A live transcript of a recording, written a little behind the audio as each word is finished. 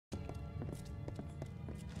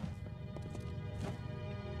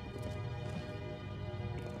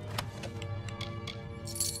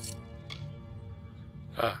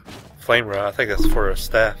Flame rod. I think that's for a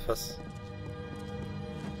staff. That's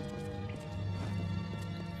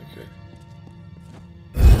okay.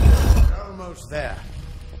 You're almost there,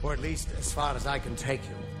 or at least as far as I can take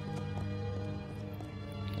you.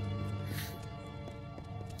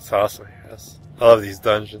 It's awesome. Yes. I love these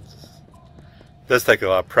dungeons. It does take a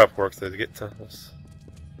lot of prep work though to get to this.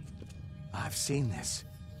 I've seen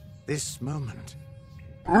this moment.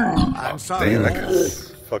 I'm sorry. Damn, that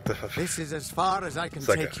guy's fucked up. This is as far as I can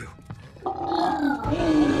Like take you.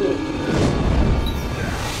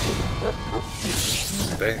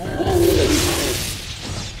 Damn.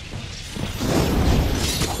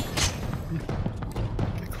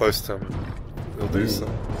 Get close to him. He'll do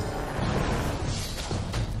something.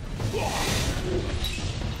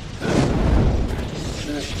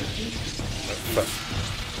 Fuck.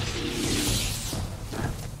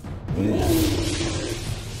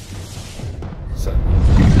 So,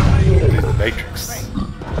 do the Matrix.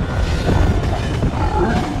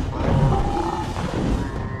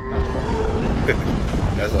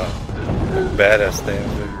 That's a badass stand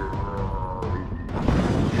there.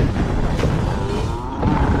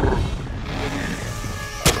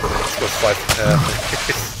 Let's go slice it half.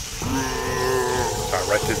 Alright,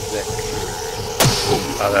 right to the neck.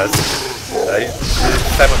 Oh, that's.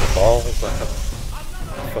 Tap on the ball.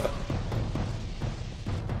 Fuck.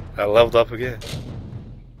 I leveled up again.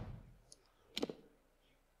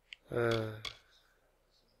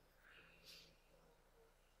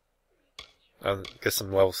 I'll get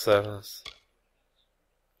some level 7s.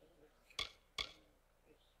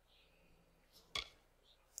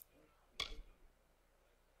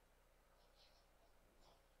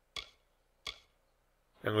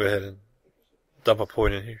 And go ahead and dump a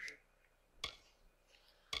point in here.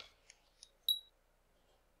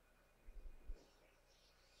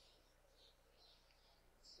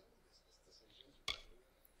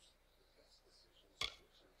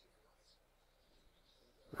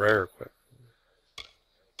 Rare equipment.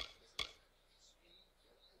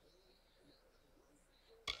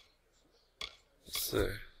 Let's see.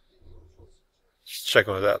 Just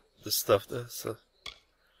checking what that this stuff does. So.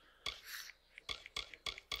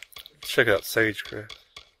 Check out Sagecraft.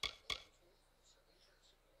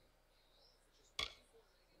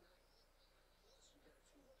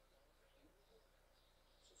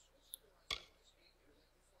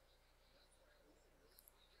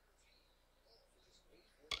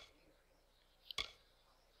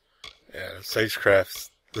 Yeah, Sagecraft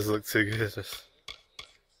doesn't look too good.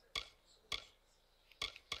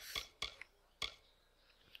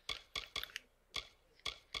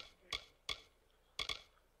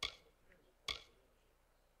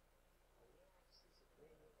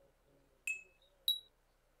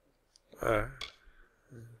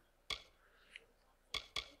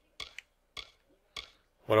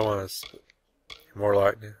 What I want is more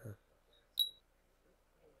lightning.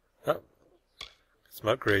 Oh,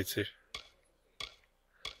 some upgrades here.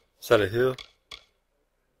 Is that a hill?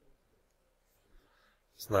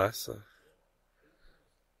 It's nice.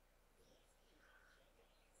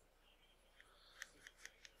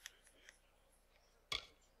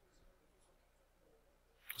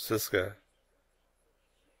 What's this guy?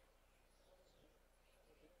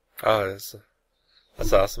 Oh, that's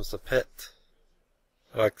awesome. It's a pet.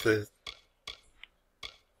 I like the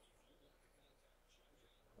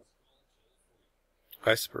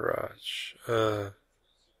ice barrage.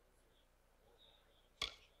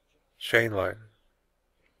 Chain line.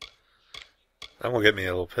 I'm gonna get me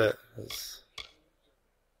a little pet.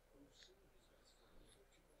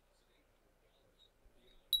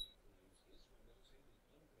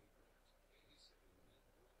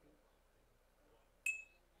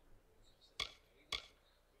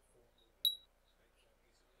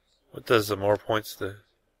 What does the more points do?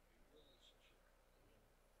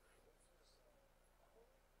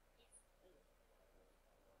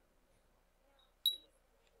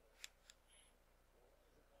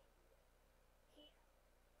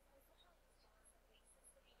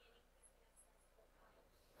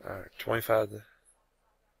 Alright, 25 to...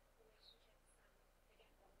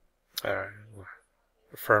 Alright, we'll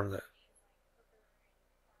affirm that.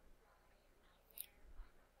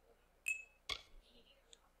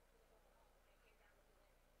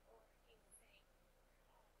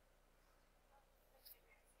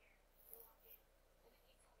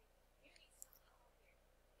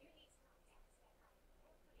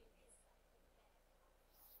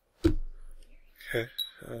 Okay,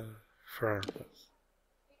 affirm.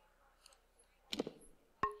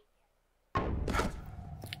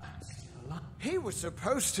 He was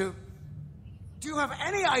supposed to... Do you have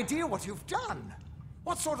any idea what you've done?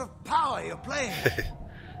 What sort of power you're playing?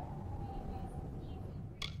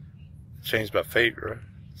 changed my fate, right?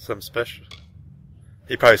 Something special.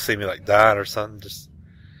 He probably seen me like dying or something, just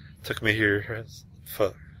took me here.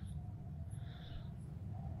 Fuck.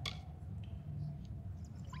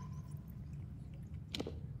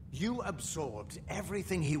 You absorbed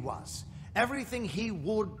everything he was, everything he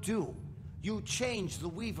would do. You changed the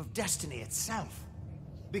weave of destiny itself.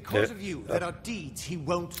 Because of you, there are deeds he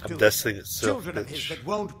won't do. Destiny itself, children of his that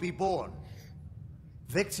won't be born.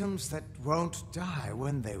 Victims that won't die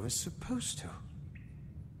when they were supposed to.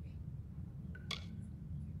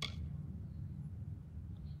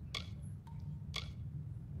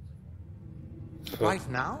 Right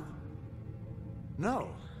now?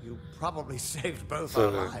 No. You probably saved both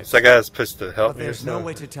our lives. So that guy's pissed to help but me. There's no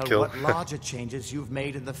way to tell what larger changes you've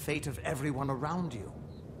made in the fate of everyone around you.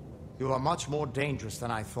 You are much more dangerous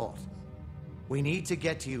than I thought. We need to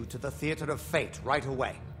get you to the Theater of Fate right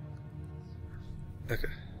away. Okay.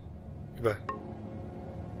 Goodbye.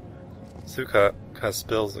 See what kind of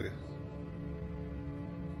spells again.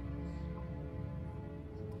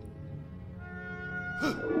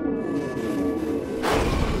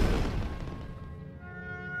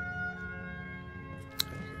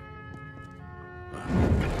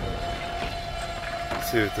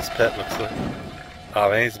 See what this pet looks like. Oh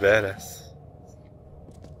man, he's badass.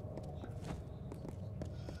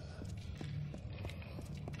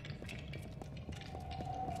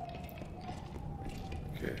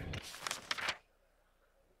 Okay.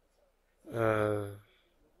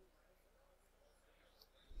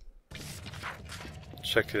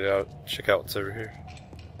 Check it out. Check out what's over here.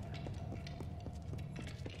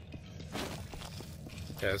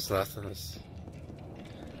 Yeah, it's nothing.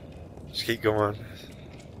 Just keep going.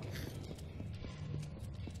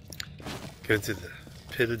 Go to the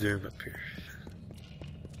pit of doom up here.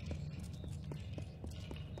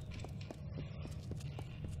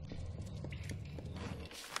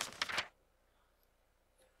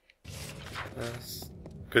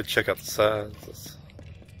 Good. Check out the sides,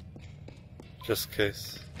 just in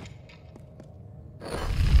case.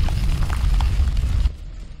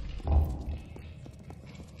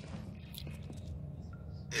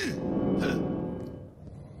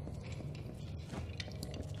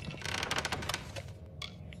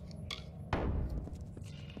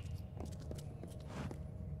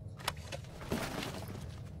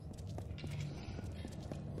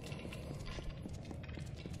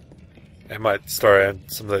 I might start adding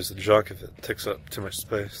some of those junk if it takes up too much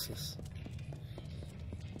space.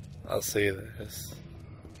 I'll see this.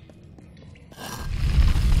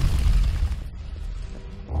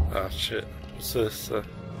 Oh shit. What's this?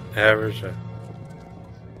 Average?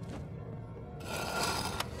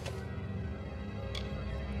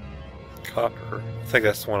 Copper. I think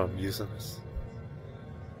that's the one I'm using.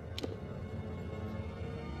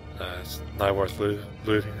 It's not worth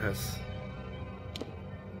looting. That's...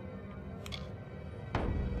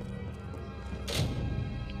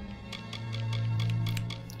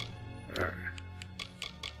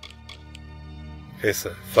 Okay,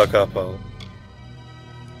 so fuck up, I'll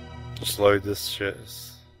just load this shit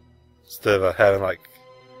instead of having like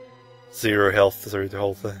 0 health through the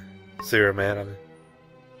whole thing. 0 mana, I mean.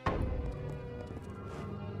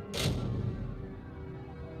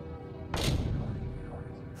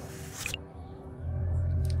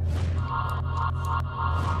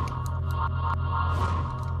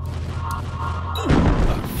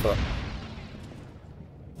 Oh, fuck.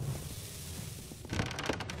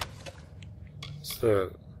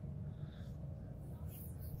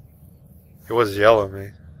 It was yellow at me.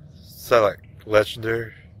 Is that like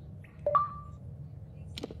legendary?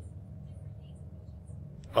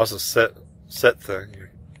 Also set thing.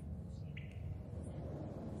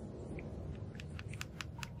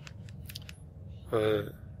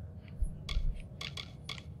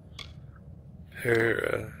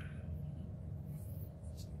 Here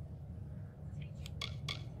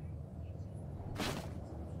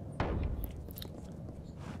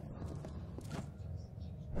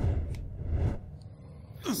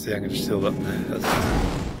see, I can just heal up.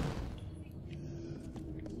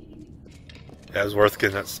 Yeah, it was worth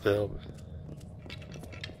getting that spell.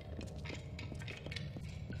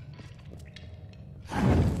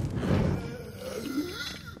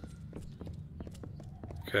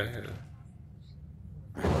 Okay.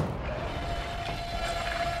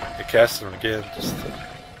 I cast him again,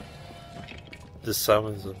 just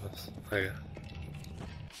summons of us. Okay.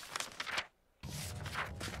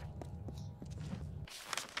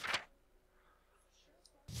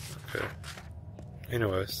 Okay.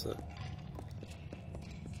 Anyways, so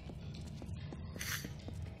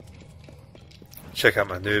check out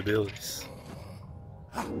my new abilities.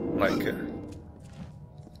 Like,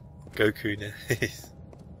 Goku now.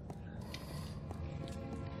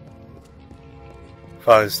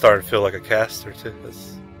 Finally starting to feel like a caster too.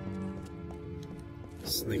 Let's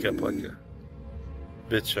sneak up like a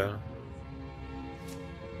bitch on him.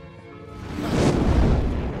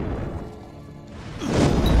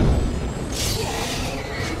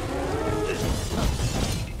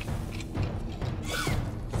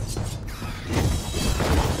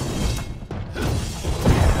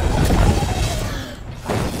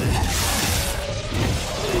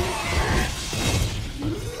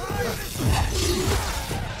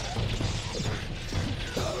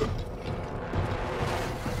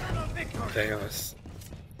 Damn, it's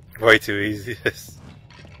way too easy.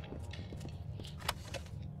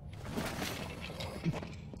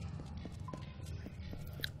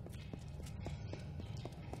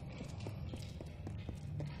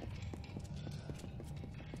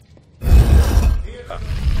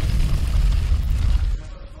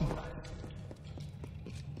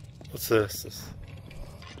 What's this? This is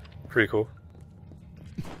pretty cool.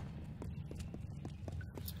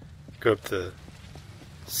 Go up the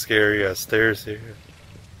scary stairs here.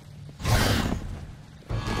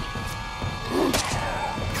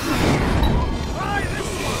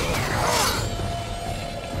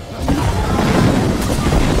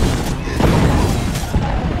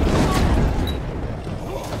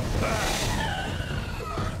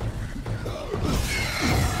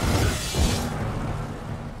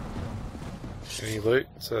 Any loot?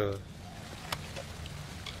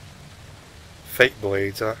 Fate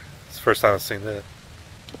blades, huh? It's the first time I've seen that.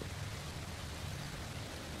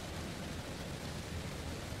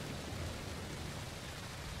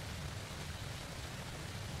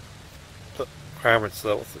 Requirements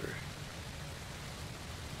level 3.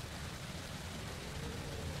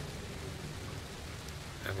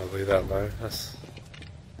 I'm gonna leave that alone. That's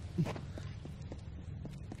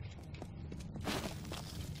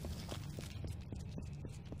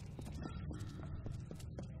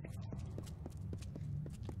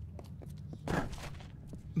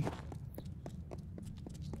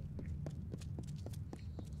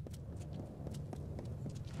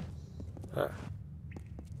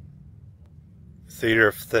Theater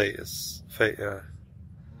of Fate is Fate, yeah.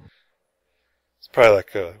 It's probably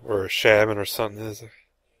like where a shaman or something is.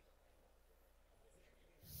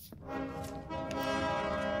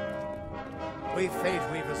 We Fate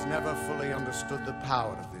Weavers never fully understood the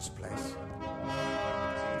power of this place.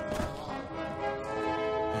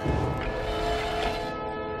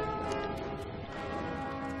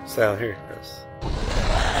 It's down here, yes.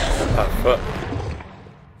 Ah, fuck.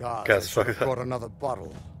 God, Guys, I fuck should have that. brought another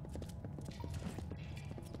bottle.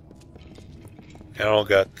 I don't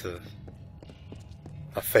got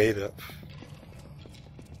a fade up.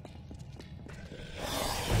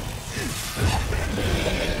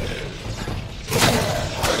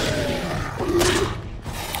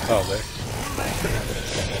 Oh, there.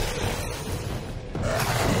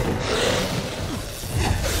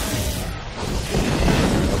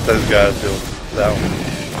 What those guys doing? That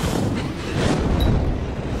one.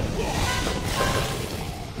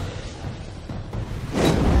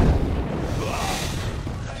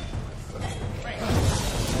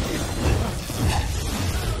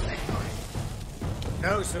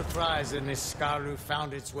 No surprise that Niskaru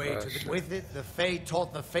found its way to the... With it, the Fae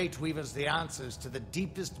taught the Fate Weavers the answers to the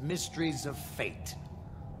deepest mysteries of fate.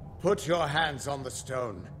 Put your hands on the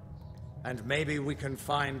stone, and maybe we can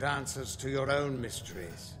find answers to your own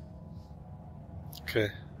mysteries. Okay.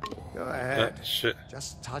 Go ahead. Shit.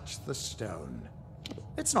 Just touch the stone.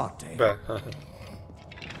 It's not dangerous.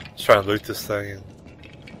 Just trying to loot this thing and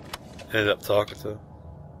ended up talking to him.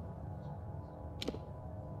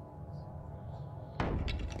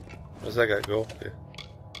 Where's that guy go?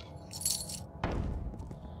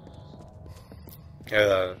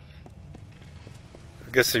 Yeah.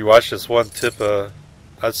 I guess if you watch this, one tip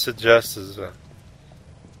I'd suggest is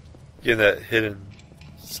getting that hidden,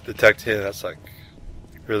 detect hidden. That's like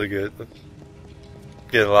really good.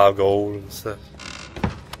 Getting a lot of gold and stuff.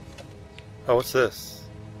 Oh, what's this?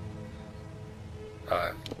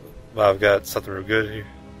 Well, I've got something real good here.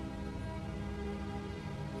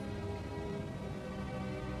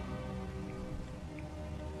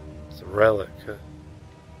 It's a relic. I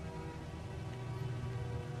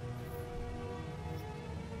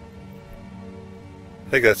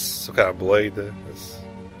think that's some kind of blade there. That's...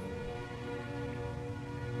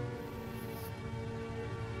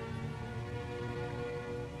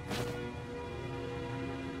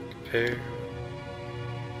 Compare.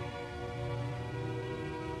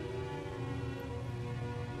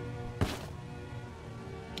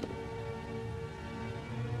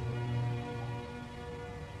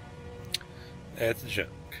 Add the junk.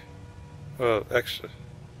 Well, extra.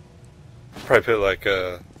 Probably put like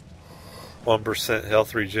a 1%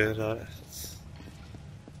 health regen on it.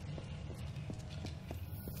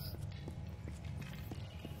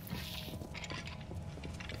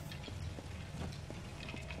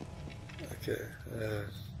 Okay.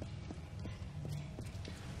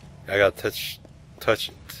 I gotta touch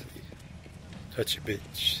it. Touch it,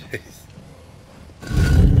 bitch.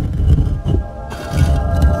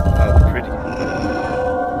 Oh, pretty.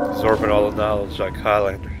 Absorbing all the knowledge like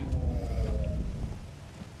Highlander.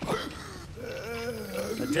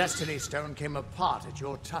 The Destiny Stone came apart at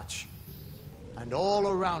your touch. And all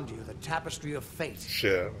around you, the tapestry of fate.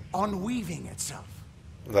 Yeah. Unweaving itself.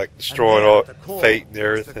 Like destroying all fate and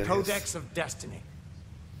everything. The Codex of Destiny.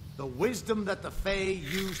 The wisdom that the Fae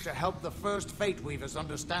used to help the first Fate Weavers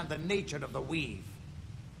understand the nature of the weave.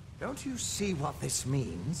 Don't you see what this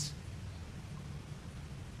means?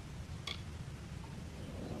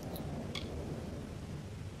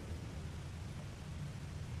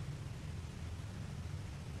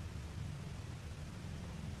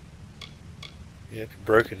 Yeah,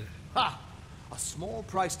 broken it. Ha! A small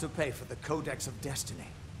price to pay for the Codex of Destiny.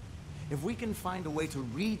 If we can find a way to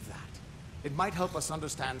read that, it might help us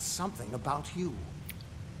understand something about you.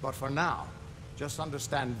 But for now, just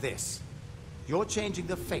understand this. You're changing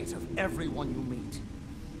the fate of everyone you meet.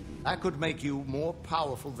 That could make you more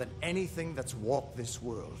powerful than anything that's walked this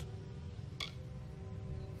world.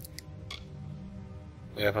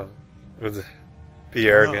 Yeah, with be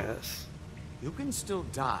arrogant. No. You can still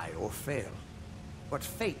die or fail, but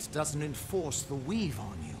fate doesn't enforce the weave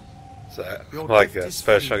on you. So, Your like gift a is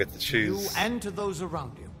special, I free get to to choose. you and to those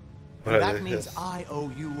around you. What And are that they? means Yes. I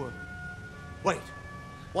owe you a... Wait,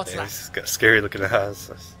 what's Yeah, that? he's got scary looking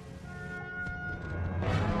eyes.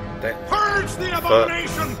 Damn. Purge the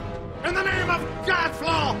abomination! In the name of God's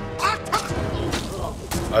law!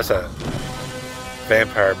 That's a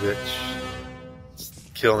vampire bitch.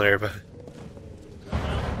 Just killing everybody.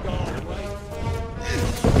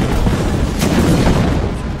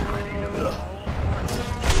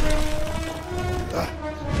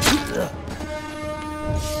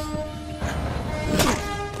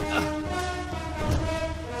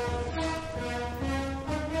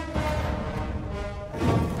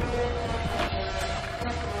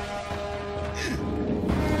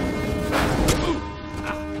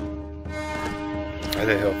 I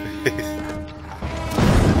didn't help you.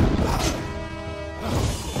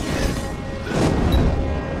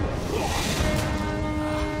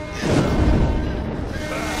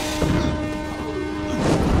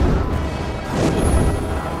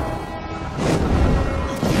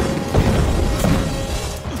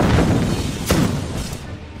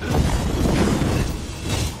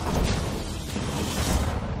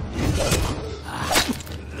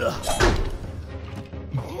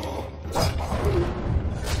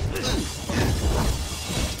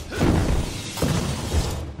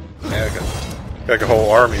 Like a whole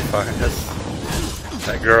army fighting us.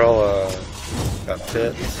 That girl got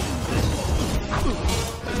pits.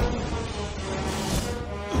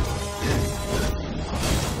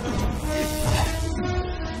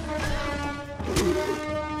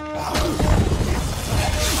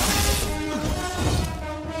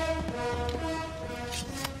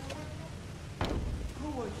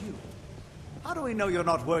 Who are you? How do we know you're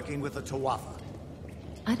not working with the Tuatha?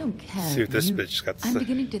 I don't care. See what this you- bitch got to I'm say.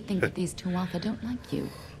 beginning to think that these Tuatha don't like you.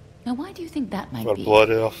 Now, why do you think that might What a be?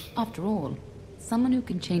 blood elf. After all, someone who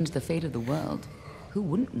can change the fate of the world. Who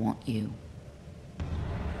wouldn't want you?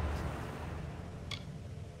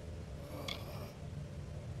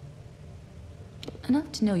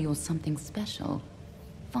 Enough to know you're something special.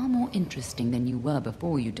 Far more interesting than you were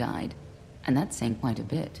before you died. And that's saying quite a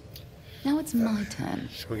bit. Now it's my turn.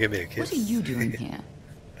 She's gonna give me a kiss. What are you doing here?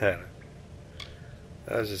 I don't know.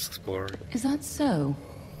 I was just exploring. Is that so?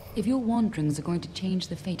 If your wanderings are going to change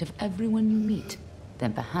the fate of everyone you meet,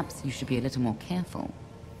 then perhaps you should be a little more careful.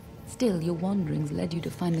 Still, your wanderings led you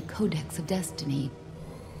to find the Codex of Destiny.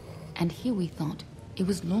 And here we thought it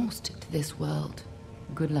was lost to this world.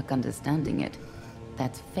 Good luck understanding it.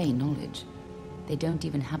 That's Fey knowledge. They don't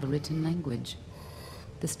even have a written language.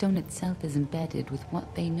 The stone itself is embedded with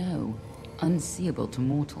what they know, unseeable to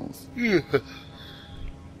mortals.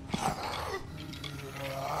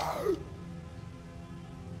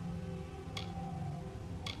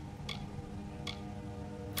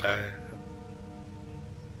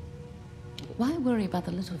 Why worry about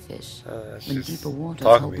the little fish when she's deeper waters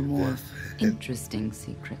talking hold me the to more death. interesting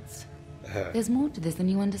secrets? There's more to this than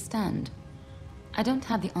you understand. I don't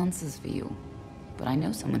have the answers for you, but I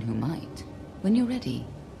know someone who might. When you're ready,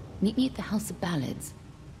 meet me at the House of Ballads.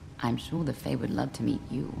 I'm sure the Fae would love to meet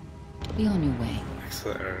you. Be on your way.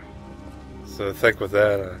 Excellent. Alright. So I think with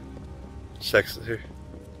that, checks it here.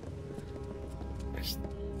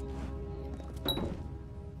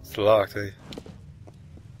 It's locked, eh?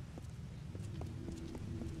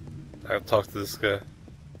 I'll talk to this guy.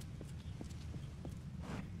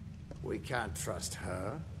 We can't trust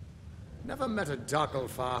her. Never met a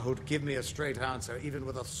Darkelfar who'd give me a straight answer, even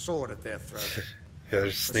with a sword at their throat. Yeah, they're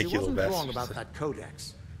But sneaky she little wasn't wrong bastards. about that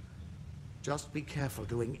codex. Just be careful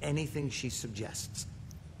doing anything she suggests.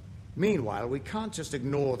 Meanwhile, we can't just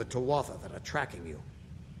ignore the Tuatha that are tracking you.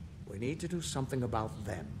 We need to do something about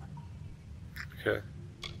them. Okay.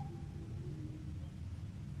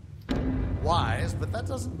 Wise, but that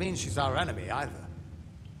doesn't mean she's our enemy either.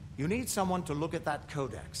 You need someone to look at that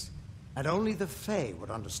codex, and only the Fae would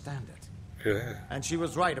understand it. Yeah. And she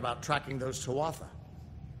was right about tracking those Tuatha.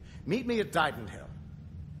 Meet me at Didenhill,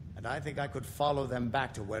 and I think I could follow them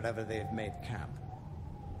back to wherever they've made camp.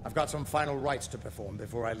 I've got some final rites to perform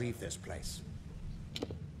before I leave this place.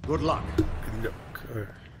 Good luck. Good luck.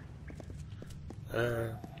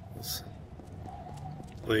 Let's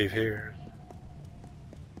leave here.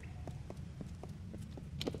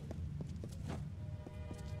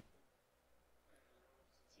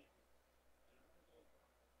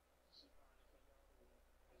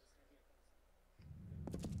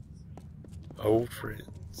 Old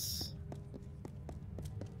friends.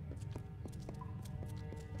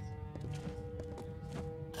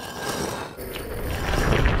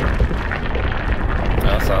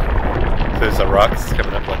 I saw. There's a rocks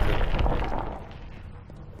coming up like that.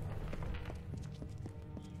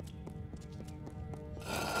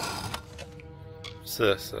 What's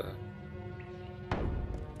this?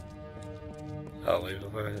 I'll leave it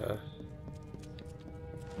alone.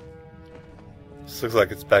 This looks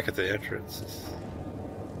like it's back at the entrance.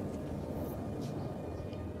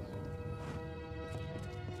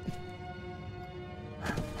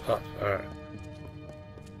 Oh, alright.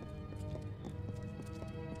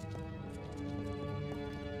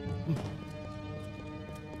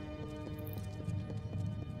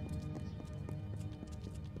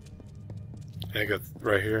 I go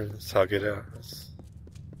right here, that's how I get out.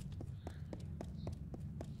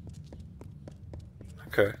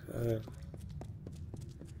 Okay.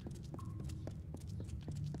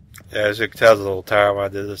 Yeah, as you can tell, I was a little tired when I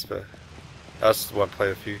did this, but I just want to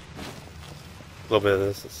play a little bit of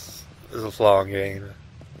this. It's a long game. Of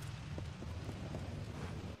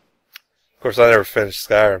course, I never finished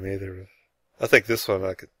Skyrim either. But I think this one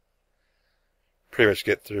I could pretty much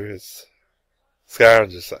get through.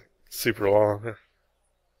 Skyrim's just like super long.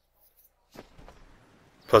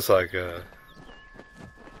 Plus, like,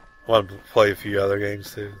 wanted to play a few other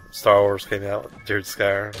games too. Star Wars came out during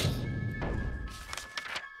Skyrim.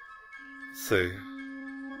 Let's see.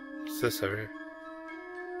 What's this over here?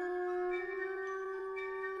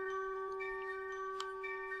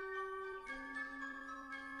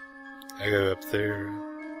 I go up there.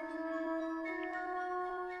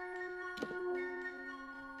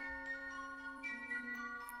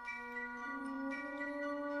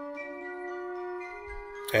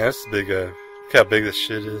 Yeah, that's big. Look how big this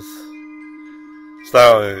shit is. It's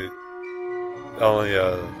not only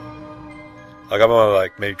like I'm only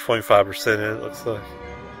like maybe 25% in it. Looks like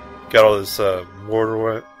got all this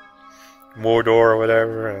Mordor or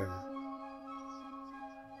whatever, and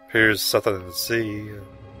here's something in the sea.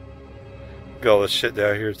 Got all this shit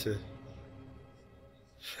down here too.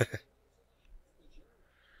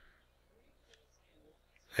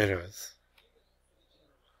 Anyways.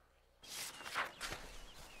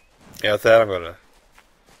 Yeah, with that I'm gonna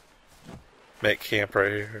make camp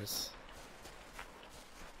right here.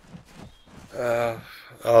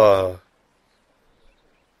 I'll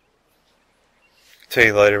tell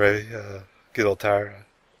you later maybe. Get a little tired.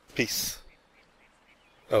 Peace.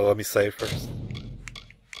 Oh, let me save first.